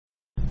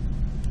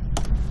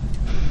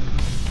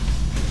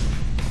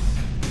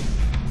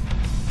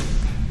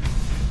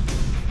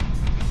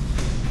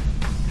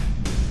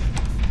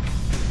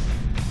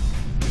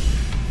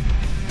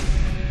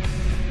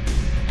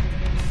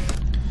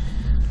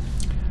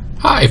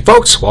Hi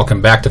folks,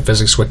 welcome back to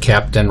Physics with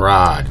Captain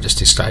Rod. Just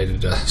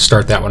decided to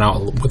start that one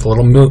out with a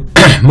little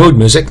mood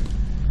music.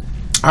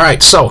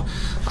 Alright, so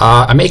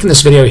I'm making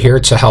this video here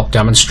to help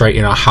demonstrate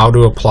how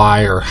to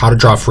apply or how to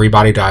draw free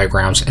body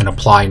diagrams and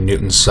apply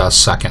Newton's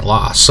second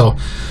law. So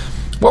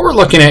what we're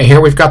looking at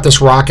here, we've got this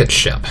rocket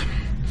ship,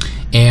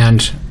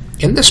 and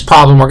in this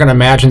problem we're going to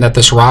imagine that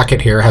this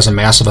rocket here has a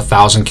mass of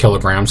 1,000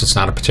 kilograms. It's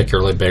not a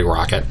particularly big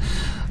rocket.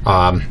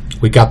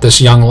 We got this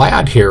young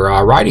lad here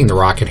riding the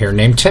rocket here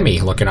named Timmy,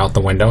 looking out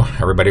the window.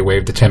 Everybody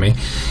wave to Timmy.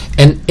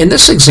 And in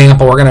this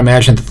example, we're going to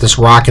imagine that this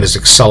rocket is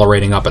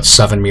accelerating up at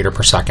 7 meters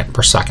per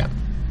second.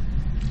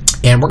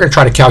 And we're going to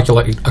try to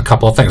calculate a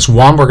couple of things.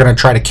 One, we're going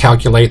to try to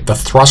calculate the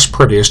thrust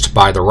produced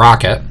by the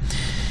rocket.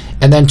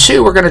 And then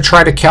two, we're going to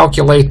try to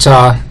calculate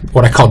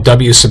what I call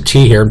W sub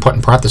t here, and put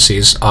in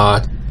parentheses,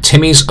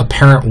 Timmy's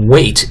apparent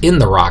weight in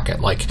the rocket.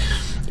 Like,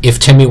 if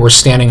Timmy were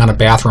standing on a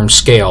bathroom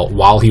scale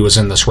while he was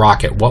in this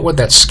rocket, what would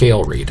that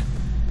scale read?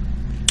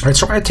 All right,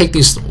 so we're going to take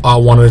these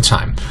one at a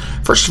time.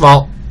 First of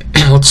all,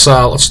 let's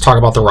talk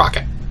about the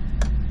rocket.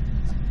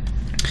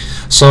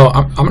 So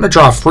I'm going to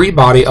draw a free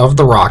body of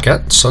the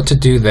rocket. So to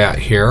do that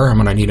here, I'm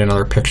going to need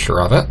another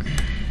picture of it.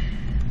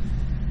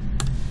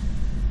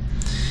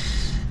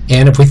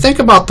 And if we think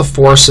about the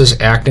forces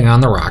acting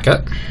on the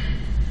rocket,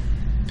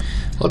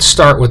 let's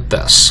start with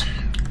this.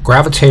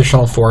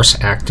 Gravitational force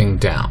acting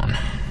down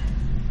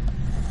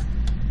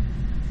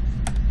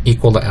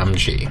equal to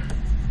mg.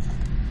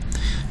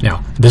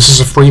 Now, this is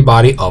a free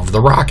body of the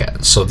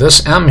rocket. So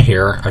this m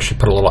here, I should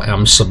put a little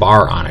m sub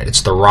r on it. It's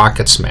the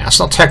rocket's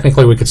mass. Now,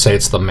 technically, we could say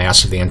it's the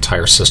mass of the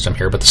entire system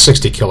here, but the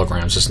 60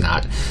 kilograms is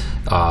not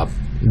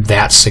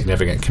that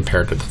significant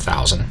compared to the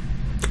 1,000.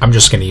 I'm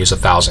just going to use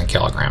 1,000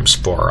 kilograms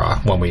for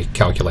when we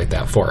calculate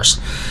that force.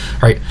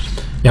 All right.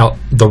 Now,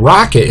 the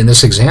rocket in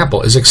this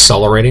example is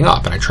accelerating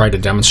up, and I tried to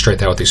demonstrate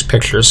that with these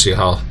pictures. See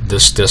how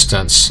this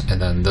distance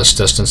and then this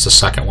distance, the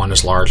second one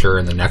is larger,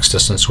 and the next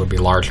distance would be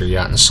larger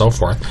yet, and so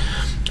forth.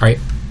 All right,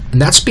 and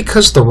that's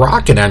because the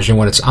rocket engine,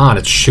 when it's on,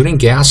 it's shooting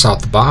gas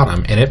out the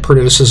bottom, and it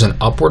produces an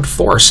upward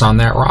force on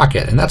that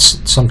rocket, and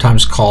that's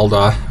sometimes called,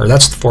 or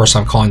that's the force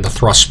I'm calling the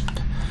thrust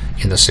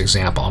in this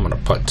example. I'm going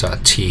to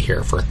put T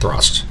here for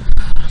thrust.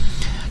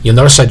 You'll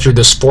notice I drew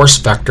this force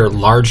vector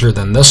larger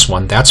than this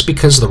one. That's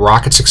because the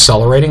rocket's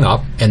accelerating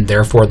up, and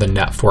therefore the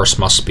net force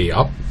must be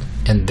up,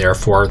 and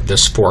therefore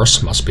this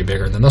force must be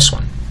bigger than this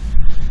one.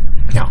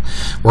 Now,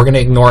 we're going to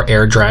ignore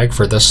air drag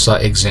for this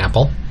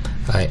example,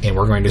 and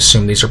we're going to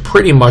assume these are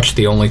pretty much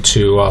the only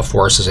two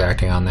forces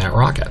acting on that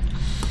rocket.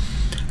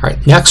 All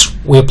right, next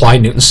we apply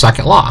Newton's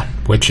second law,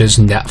 which is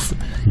net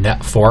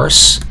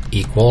force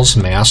equals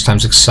mass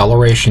times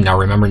acceleration. Now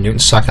remember,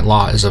 Newton's second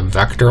law is a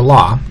vector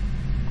law.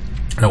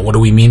 Now, what do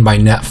we mean by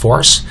net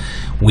force?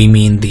 We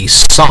mean the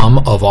sum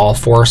of all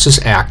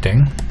forces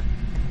acting,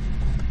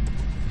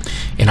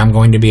 and I'm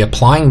going to be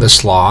applying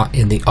this law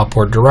in the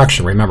upward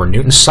direction. Remember,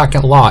 Newton's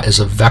second law is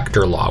a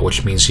vector law,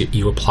 which means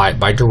you apply it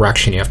by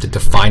direction. You have to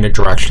define a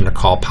direction to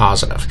call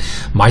positive.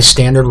 My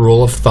standard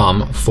rule of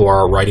thumb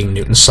for writing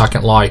Newton's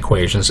second law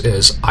equations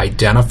is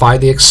identify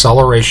the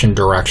acceleration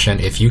direction.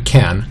 If you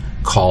can,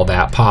 call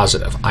that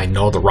positive. I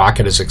know the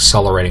rocket is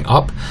accelerating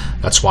up.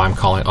 That's why I'm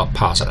calling up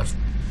positive.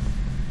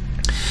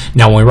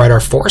 Now, when we write our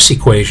force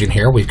equation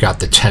here, we've got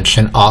the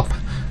tension up,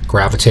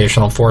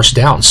 gravitational force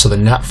down. So the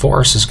net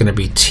force is going to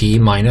be T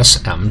minus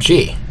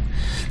mg.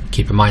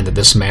 Keep in mind that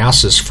this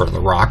mass is for the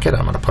rocket.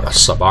 I'm going to put a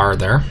sub r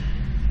there.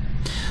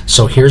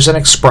 So here's an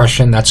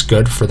expression that's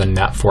good for the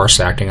net force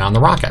acting on the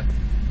rocket.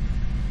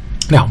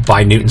 Now,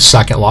 by Newton's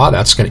second law,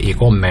 that's going to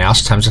equal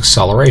mass times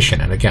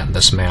acceleration. And again,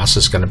 this mass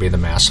is going to be the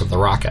mass of the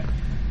rocket.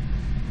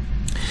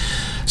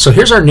 So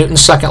here's our Newton's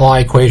second law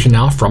equation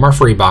now from our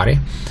free body.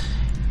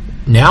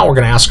 Now we're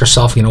going to ask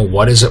ourselves,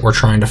 what is it we're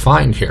trying to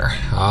find here?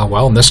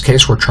 Well, in this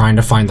case, we're trying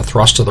to find the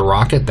thrust of the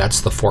rocket.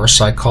 That's the force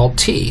I called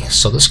T.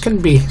 So this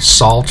can be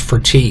solved for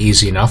T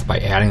easy enough by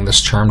adding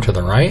this term to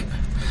the right.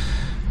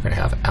 We're going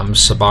to have m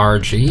sub r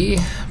g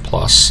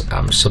plus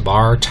m sub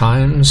r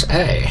times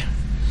a.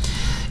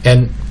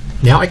 And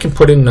now I can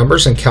put in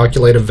numbers and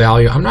calculate a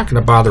value. I'm not going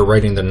to bother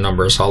writing the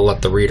numbers. I'll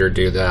let the reader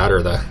do that,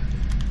 or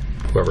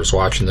whoever's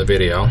watching the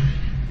video.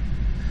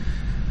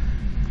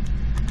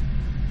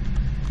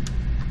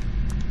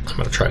 I'm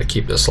going to try to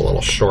keep this a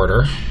little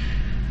shorter.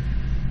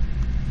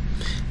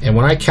 And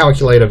when I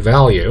calculate a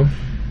value,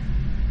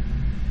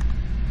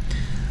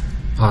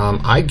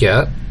 I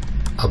get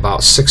about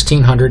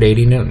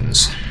 1,680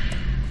 newtons.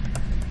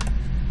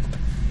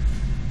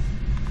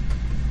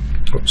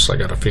 Oops, I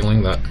got a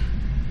feeling that...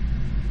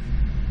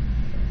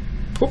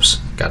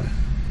 Oops,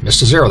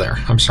 missed a zero there.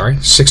 I'm sorry.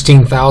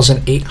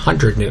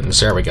 16,800 newtons.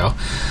 There we go.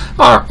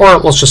 Or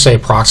let's just say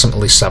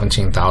approximately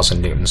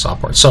 17,000 newtons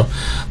upward. So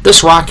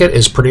this rocket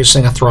is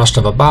producing a thrust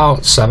of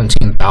about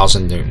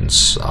 17,000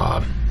 newtons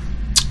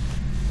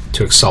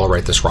to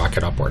accelerate this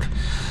rocket upward.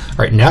 All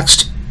right,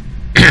 next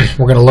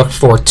we're going to look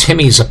for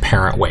Timmy's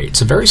apparent weight.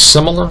 It's a very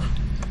similar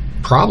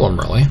problem,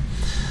 really.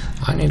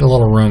 I need a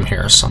little room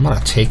here, so I'm going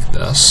to take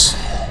this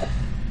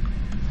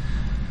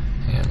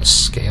and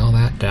scale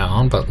that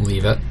down, but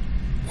leave it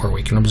where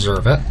we can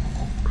observe it.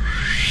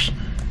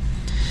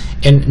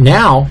 And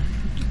now,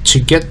 to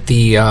get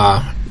the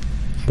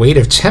weight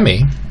of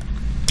Timmy,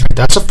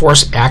 that's a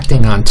force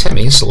acting on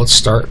Timmy, so let's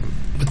start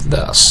with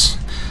this.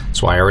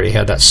 That's why I already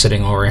had that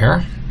sitting over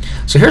here.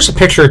 So here's a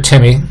picture of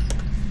Timmy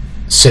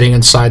sitting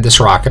inside this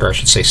rocket, or I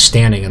should say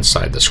standing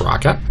inside this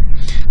rocket.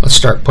 Let's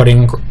start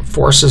putting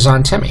forces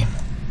on Timmy.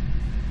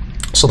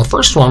 So the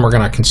first one we're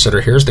going to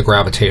consider here is the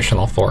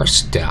gravitational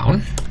force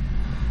down.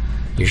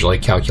 Usually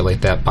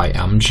calculate that by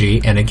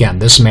mg, and again,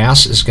 this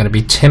mass is going to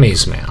be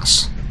Timmy's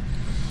mass.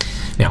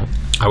 Now,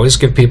 I always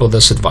give people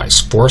this advice.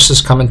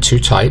 Forces come in two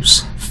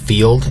types,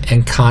 field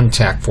and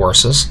contact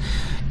forces.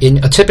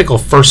 In a typical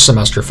first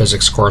semester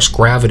physics course,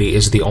 gravity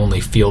is the only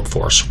field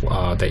force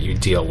that you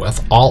deal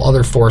with. All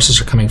other forces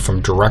are coming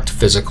from direct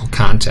physical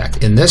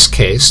contact. In this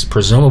case,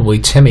 presumably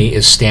Timmy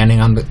is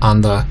standing on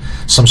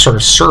some sort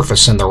of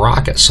surface in the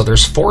rocket, so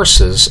there's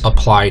forces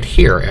applied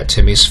here at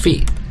Timmy's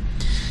feet.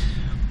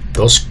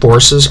 Those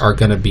forces are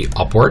going to be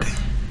upward,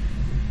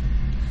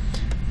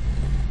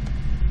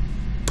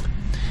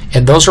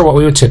 and those are what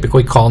we would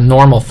typically call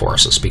normal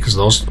forces, because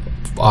those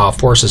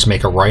forces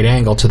make a right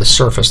angle to the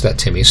surface that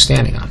Timmy's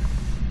standing on.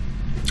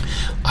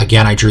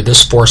 Again, I drew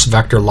this force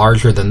vector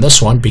larger than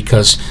this one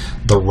because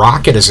the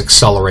rocket is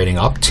accelerating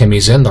up.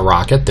 Timmy's in the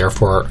rocket,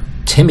 therefore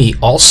Timmy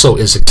also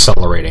is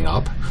accelerating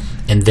up,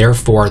 and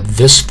therefore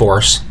this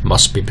force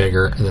must be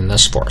bigger than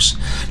this force.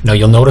 Now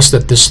you'll notice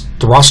that this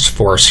thrust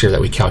force here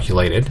that we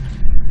calculated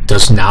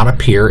does not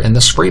appear in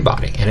this free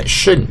body, and it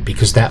shouldn't,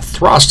 because that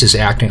thrust is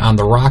acting on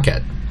the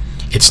rocket.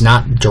 It's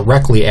not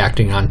directly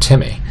acting on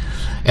Timmy.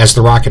 As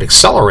the rocket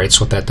accelerates,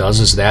 what that does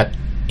is that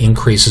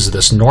increases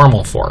this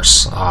normal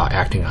force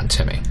acting on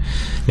Timmy.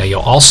 Now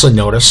you'll also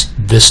notice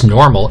this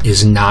normal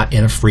is not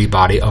in a free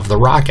body of the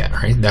rocket,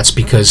 right? That's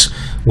because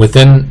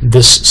within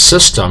this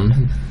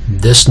system,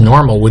 this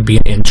normal would be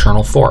an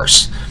internal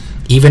force.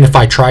 Even if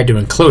I tried to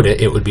include it,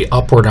 it would be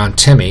upward on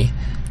Timmy,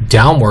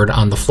 downward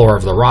on the floor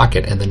of the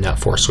rocket, and the net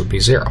force would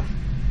be 0. All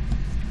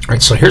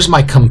right, so here's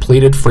my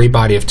completed free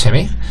body of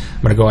Timmy.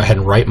 I'm going to go ahead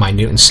and write my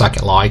Newton's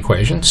second law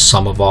equation.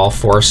 Sum of all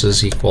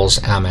forces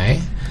equals ma.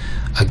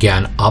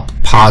 Again, up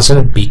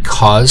positive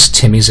because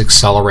Timmy's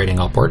accelerating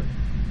upward.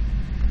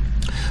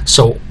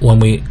 So when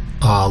we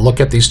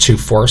look at these two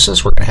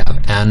forces, we're going to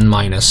have n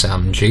minus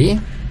mg.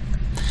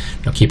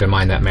 Now keep in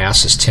mind that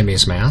mass is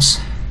Timmy's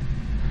mass.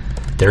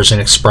 There's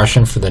an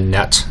expression for the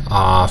net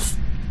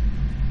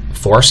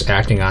force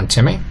acting on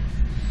Timmy,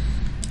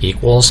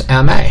 equals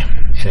ma.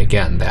 And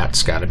again,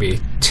 that's got to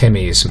be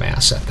Timmy's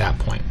mass at that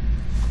point.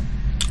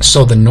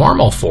 So the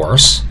normal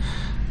force,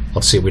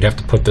 let's see, we'd have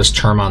to put this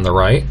term on the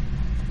right,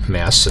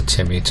 mass of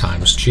Timmy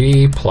times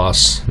g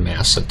plus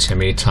mass of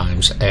Timmy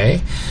times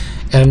a.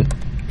 And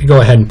you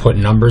go ahead and put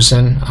numbers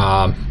in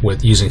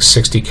with using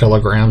 60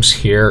 kilograms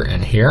here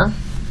and here.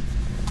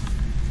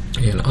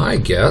 And I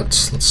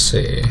get, let's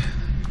see,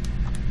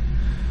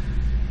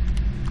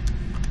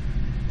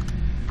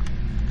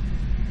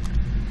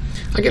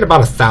 I get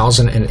about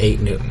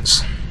 1,008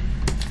 newtons.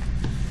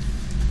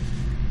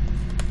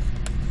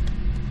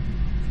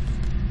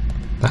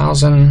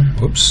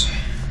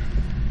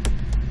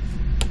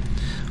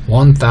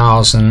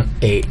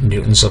 1,008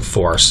 newtons of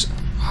force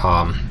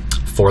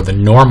for the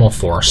normal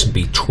force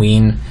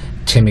between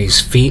Timmy's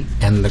feet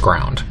and the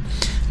ground.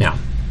 Now,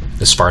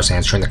 as far as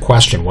answering the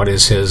question, what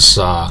is his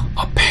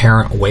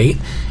apparent weight?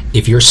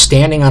 If you're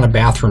standing on a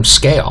bathroom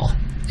scale,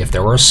 if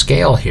there were a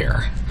scale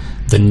here,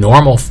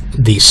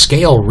 the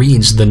scale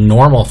reads the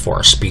normal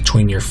force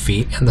between your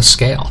feet and the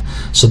scale.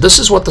 So this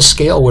is what the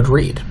scale would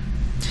read.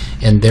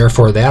 And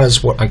therefore that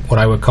is what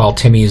I would call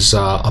Timmy's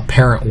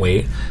apparent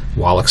weight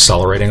while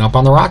accelerating up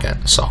on the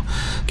rocket. So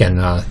again,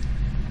 the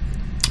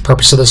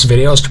purpose of this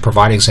video is to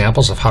provide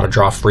examples of how to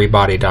draw free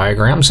body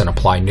diagrams and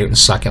apply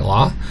Newton's second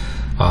law.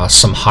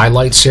 Some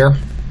highlights here.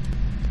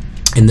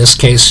 In this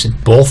case,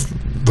 both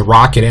the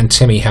rocket and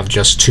Timmy have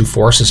just two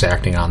forces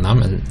acting on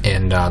them,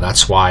 and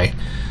that's why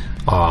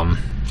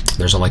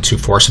there's only two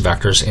force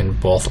vectors in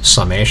both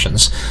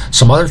summations.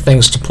 Some other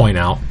things to point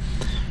out.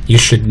 You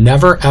should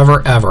never,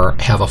 ever, ever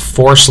have a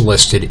force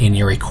listed in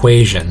your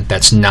equation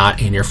that's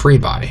not in your free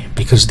body,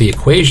 because the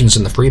equations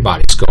in the free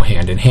bodies go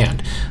hand in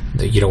hand.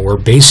 We're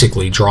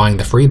basically drawing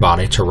the free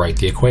body to write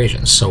the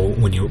equations. So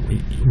when you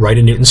write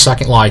a Newton's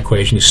second law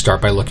equation, you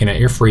start by looking at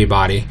your free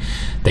body,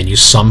 then you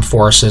sum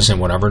forces in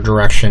whatever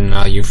direction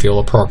you feel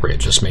appropriate.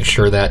 Just make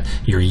sure that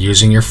you're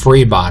using your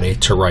free body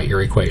to write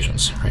your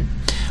equations. Right?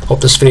 Hope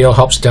this video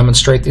helps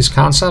demonstrate these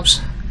concepts.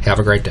 Have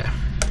a great day.